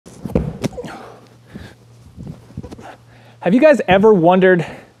Have you guys ever wondered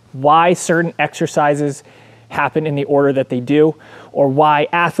why certain exercises happen in the order that they do, or why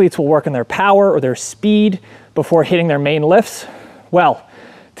athletes will work on their power or their speed before hitting their main lifts? Well,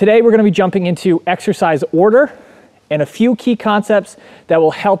 today we're going to be jumping into exercise order and a few key concepts that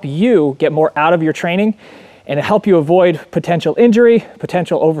will help you get more out of your training and help you avoid potential injury,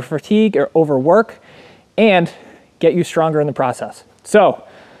 potential over fatigue or overwork, and get you stronger in the process. So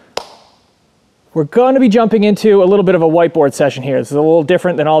we're going to be jumping into a little bit of a whiteboard session here. This is a little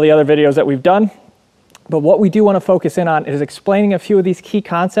different than all the other videos that we've done, but what we do want to focus in on is explaining a few of these key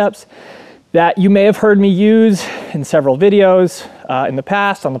concepts that you may have heard me use in several videos in the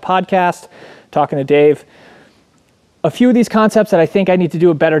past, on the podcast, talking to Dave. A few of these concepts that I think I need to do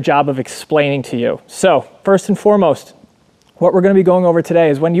a better job of explaining to you. So first and foremost, what we're going to be going over today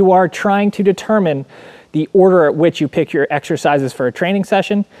is when you are trying to determine the order at which you pick your exercises for a training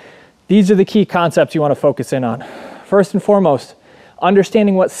session, these are the key concepts you want to focus in on. First and foremost,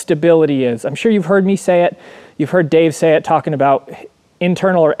 understanding what stability is. I'm sure you've heard me say it. You've heard Dave say it, talking about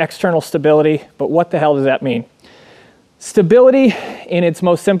internal or external stability, but what the hell does that mean? Stability in its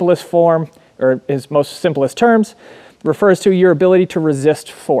most simplest form, or its most simplest terms, refers to your ability to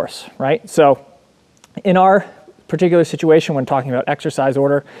resist force, right? So in our particular situation, when talking about exercise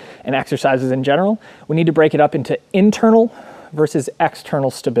order and exercises in general, we need to break it up into internal versus external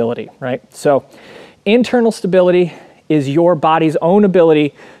stability, right? So internal stability is your body's own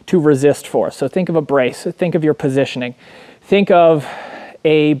ability to resist force. So think of a brace, think of your positioning, think of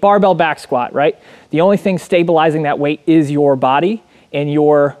a barbell back squat, right? The only thing stabilizing that weight is your body and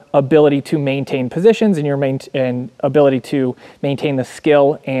your ability to maintain positions and your ability to maintain the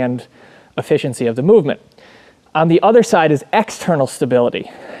skill and efficiency of the movement. On the other side is external stability.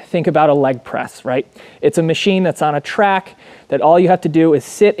 Think about a leg press, right? It's a machine that's on a track that all you have to do is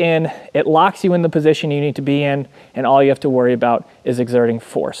sit in, it locks you in the position you need to be in, and all you have to worry about is exerting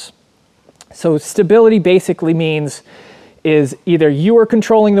force. So stability basically means is either you are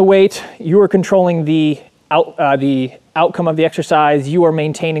controlling the weight, you are controlling the outcome of the exercise, you are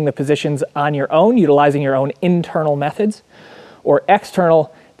maintaining the positions on your own, utilizing your own internal methods, or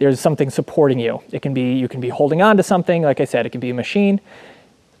external, there's something supporting you. It can be, you can be holding on to something, like I said, it can be a machine.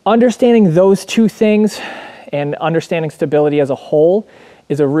 Understanding those two things and understanding stability as a whole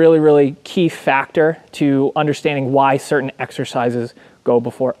is a really, really key factor to understanding why certain exercises go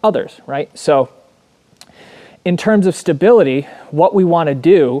before others, right? So in terms of stability, what we want to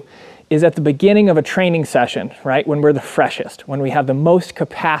do is at the beginning of a training session, right, when we're the freshest, when we have the most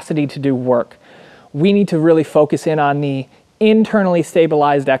capacity to do work, we need to really focus in on the internally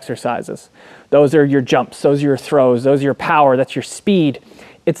stabilized exercises. Those are your jumps, those are your throws, those are your power, that's your speed.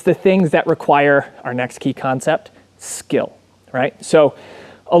 It's the things that require our next key concept, skill, right? So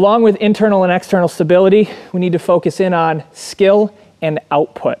along with internal and external stability, we need to focus in on skill and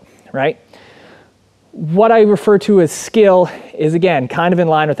output, right? What I refer to as skill is, again, kind of in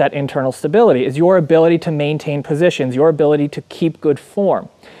line with that internal stability, is your ability to maintain positions, your ability to keep good form,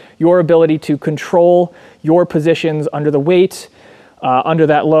 your ability to control your positions under the weight, under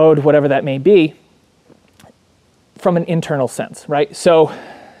that load, whatever that may be, from an internal sense, right? So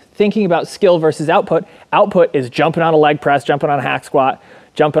thinking about skill versus output, output is jumping on a leg press, jumping on a hack squat,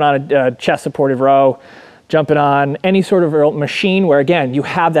 jumping on a chest supported row, jumping on any sort of machine where, again, you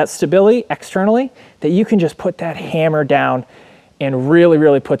have that stability externally that you can just put that hammer down and really,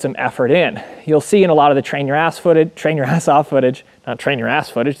 really put some effort in. You'll see in a lot of the train your ass off footage, not train your ass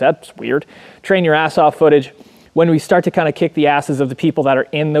footage, that's weird, train your ass off footage, when we start to kind of kick the asses of the people that are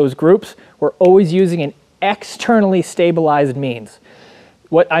in those groups, we're always using an externally stabilized means.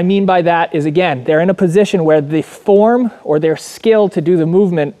 What I mean by that is, again, they're in a position where the form or their skill to do the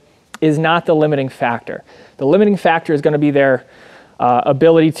movement is not the limiting factor. The limiting factor is going to be their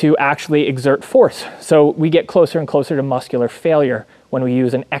ability to actually exert force. So we get closer and closer to muscular failure when we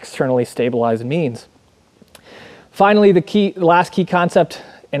use an externally stabilized means. Finally, the last key concept,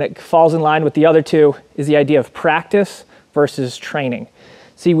 and it falls in line with the other two, is the idea of practice versus training.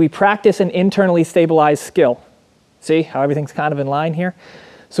 See, we practice an internally stabilized skill. See how everything's kind of in line here?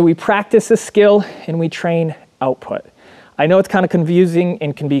 So we practice a skill and we train output. I know it's kind of confusing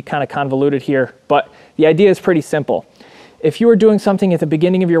and can be kind of convoluted here, but the idea is pretty simple. If you are doing something at the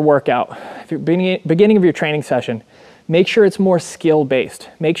beginning of your workout, if you're beginning of your training session, make sure it's more skill-based.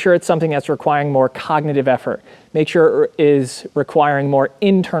 Make sure it's something that's requiring more cognitive effort. Make sure it is requiring more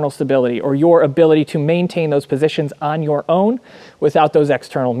internal stability or your ability to maintain those positions on your own without those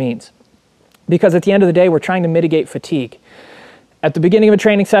external means. Because at the end of the day, we're trying to mitigate fatigue. At the beginning of a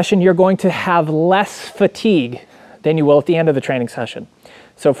training session, you're going to have less fatigue than you will at the end of the training session.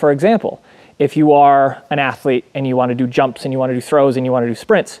 So for example, if you are an athlete and you want to do jumps and you want to do throws and you want to do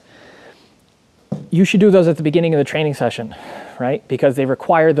sprints, you should do those at the beginning of the training session, right? Because they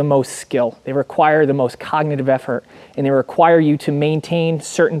require the most skill, they require the most cognitive effort, and they require you to maintain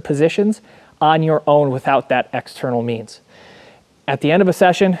certain positions on your own without that external means. At the end of a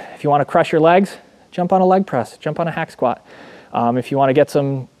session, if you want to crush your legs, jump on a leg press, jump on a hack squat. If you want to get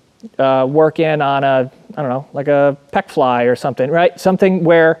some work in on a, I don't know, like a pec fly or something, right? Something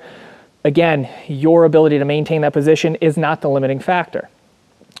where, again, your ability to maintain that position is not the limiting factor.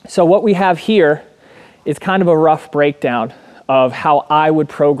 So what we have here is kind of a rough breakdown of how I would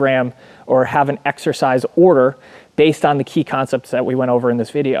program or have an exercise order based on the key concepts that we went over in this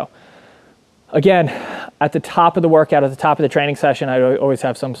video. Again, at the top of the workout, at the top of the training session, I always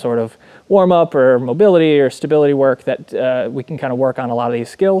have some sort of warm-up or mobility or stability work that we can kind of work on a lot of these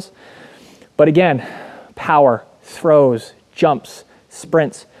skills. But again, power, throws, jumps,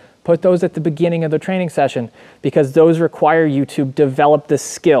 sprints, put those at the beginning of the training session because those require you to develop the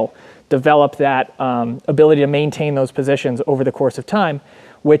skill, develop that ability to maintain those positions over the course of time,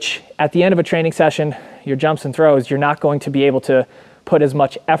 which at the end of a training session, your jumps and throws, you're not going to be able to put as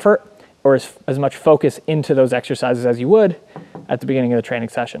much effort or as much focus into those exercises as you would at the beginning of the training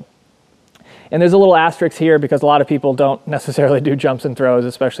session. And there's a little asterisk here because a lot of people don't necessarily do jumps and throws,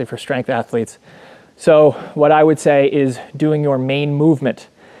 especially for strength athletes. So what I would say is doing your main movement.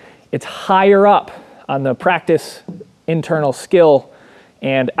 It's higher up on the practice, internal skill,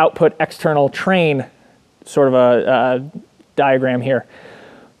 and output external train sort of a diagram here.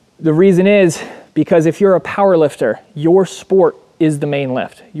 The reason is because if you're a power lifter, your sport is the main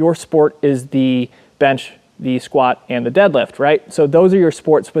lift. Your sport is the bench, the squat, and the deadlift, right? So those are your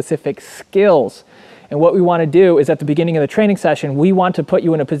sport-specific skills. And what we want to do is at the beginning of the training session, we want to put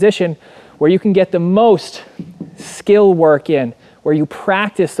you in a position where you can get the most skill work in, where you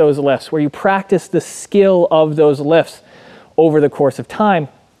practice those lifts, where you practice the skill of those lifts over the course of time.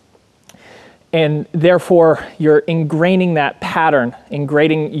 And therefore, you're ingraining that pattern,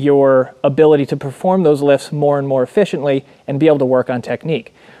 ingraining your ability to perform those lifts more and more efficiently and be able to work on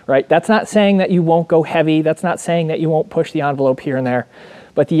technique, right? That's not saying that you won't go heavy. That's not saying that you won't push the envelope here and there.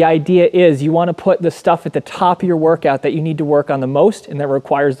 But the idea is you want to put the stuff at the top of your workout that you need to work on the most and that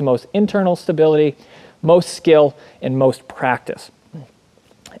requires the most internal stability, most skill, and most practice.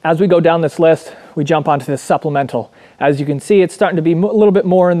 As we go down this list, we jump onto this supplemental. As you can see, it's starting to be a little bit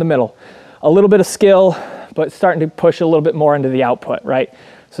more in the middle. A little bit of skill, but starting to push a little bit more into the output, right?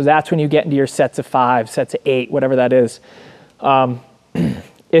 So that's when you get into your sets of 5, sets of 8, whatever that is.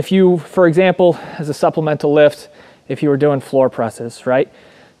 If you, for example, as a supplemental lift, if you were doing floor presses, right?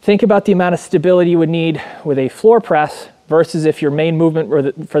 Think about the amount of stability you would need with a floor press versus if your main movement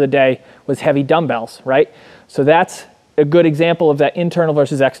for the day was heavy dumbbells, right? So that's a good example of that internal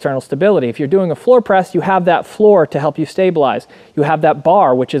versus external stability. If you're doing a floor press, you have that floor to help you stabilize. You have that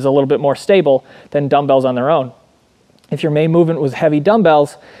bar, which is a little bit more stable than dumbbells on their own. If your main movement was heavy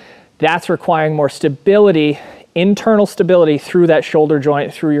dumbbells, that's requiring more stability, internal stability through that shoulder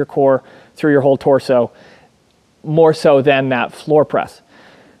joint, through your core, through your whole torso, more so than that floor press.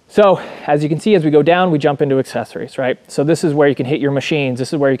 So as you can see, as we go down, we jump into accessories, right? So this is where you can hit your machines.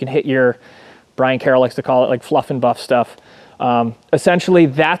 This is where you can hit your, Brian Carroll likes to call it like fluff and buff stuff. Essentially,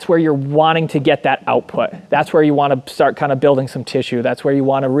 that's where you're wanting to get that output. That's where you want to start kind of building some tissue. That's where you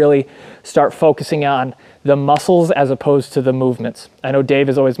want to really start focusing on the muscles as opposed to the movements. I know Dave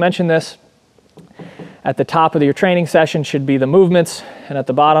has always mentioned this. At the top of your training session should be the movements, and at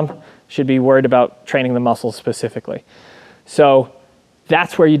the bottom should be worried about training the muscles specifically. So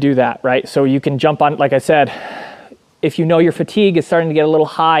that's where you do that, right? So you can jump on, like I said, if you know your fatigue is starting to get a little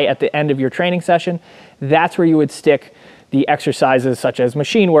high at the end of your training session, that's where you would stick the exercises such as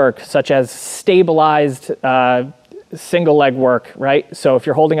machine work, such as stabilized single leg work, right? So if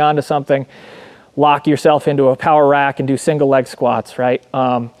you're holding on to something, lock yourself into a power rack and do single leg squats, right?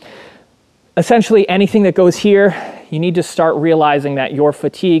 Essentially anything that goes here, you need to start realizing that your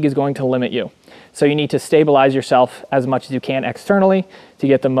fatigue is going to limit you. So you need to stabilize yourself as much as you can externally to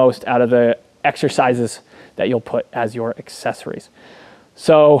get the most out of the exercises that you'll put as your accessories.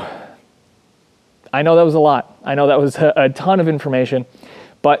 So I know that was a lot. I know that was a ton of information,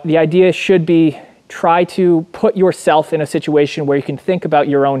 but the idea should be try to put yourself in a situation where you can think about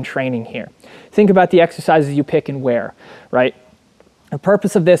your own training here. Think about the exercises you pick and where, right? The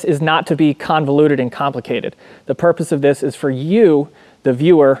purpose of this is not to be convoluted and complicated. The purpose of this is for you, the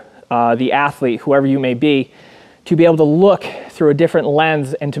viewer, the athlete, whoever you may be, to be able to look through a different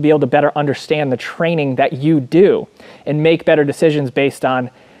lens and to be able to better understand the training that you do and make better decisions based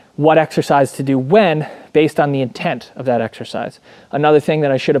on what exercise to do when, based on the intent of that exercise. Another thing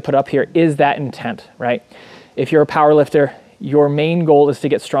that I should have put up here is that intent, right? If you're a power lifter, your main goal is to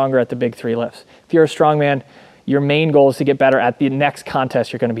get stronger at the big 3 lifts. If you're a strongman, your main goal is to get better at the next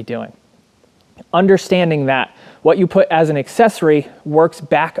contest you're going to be doing. Understanding that what you put as an accessory works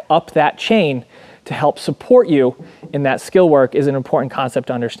back up that chain to help support you in that skill work is an important concept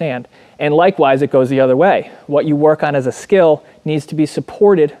to understand. And likewise, it goes the other way. What you work on as a skill needs to be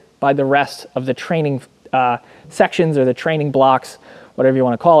supported by the rest of the training sections or the training blocks, whatever you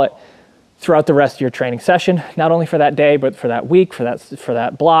want to call it, throughout the rest of your training session, not only for that day, but for that week, for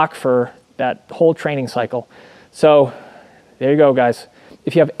that block, for that whole training cycle. So there you go, guys.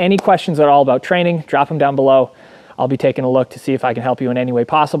 If you have any questions at all about training, drop them down below. I'll be taking a look to see if I can help you in any way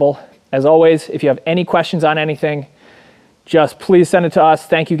possible. As always, if you have any questions on anything, just please send it to us.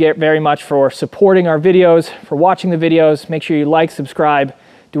 Thank you very much for supporting our videos, for watching the videos. Make sure you like, subscribe,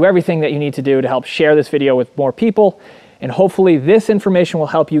 do everything that you need to do to help share this video with more people. And hopefully this information will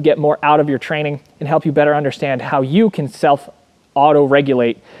help you get more out of your training and help you better understand how you can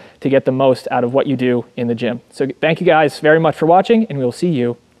self-auto-regulate to get the most out of what you do in the gym. So thank you guys very much for watching, and we'll see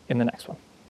you in the next one.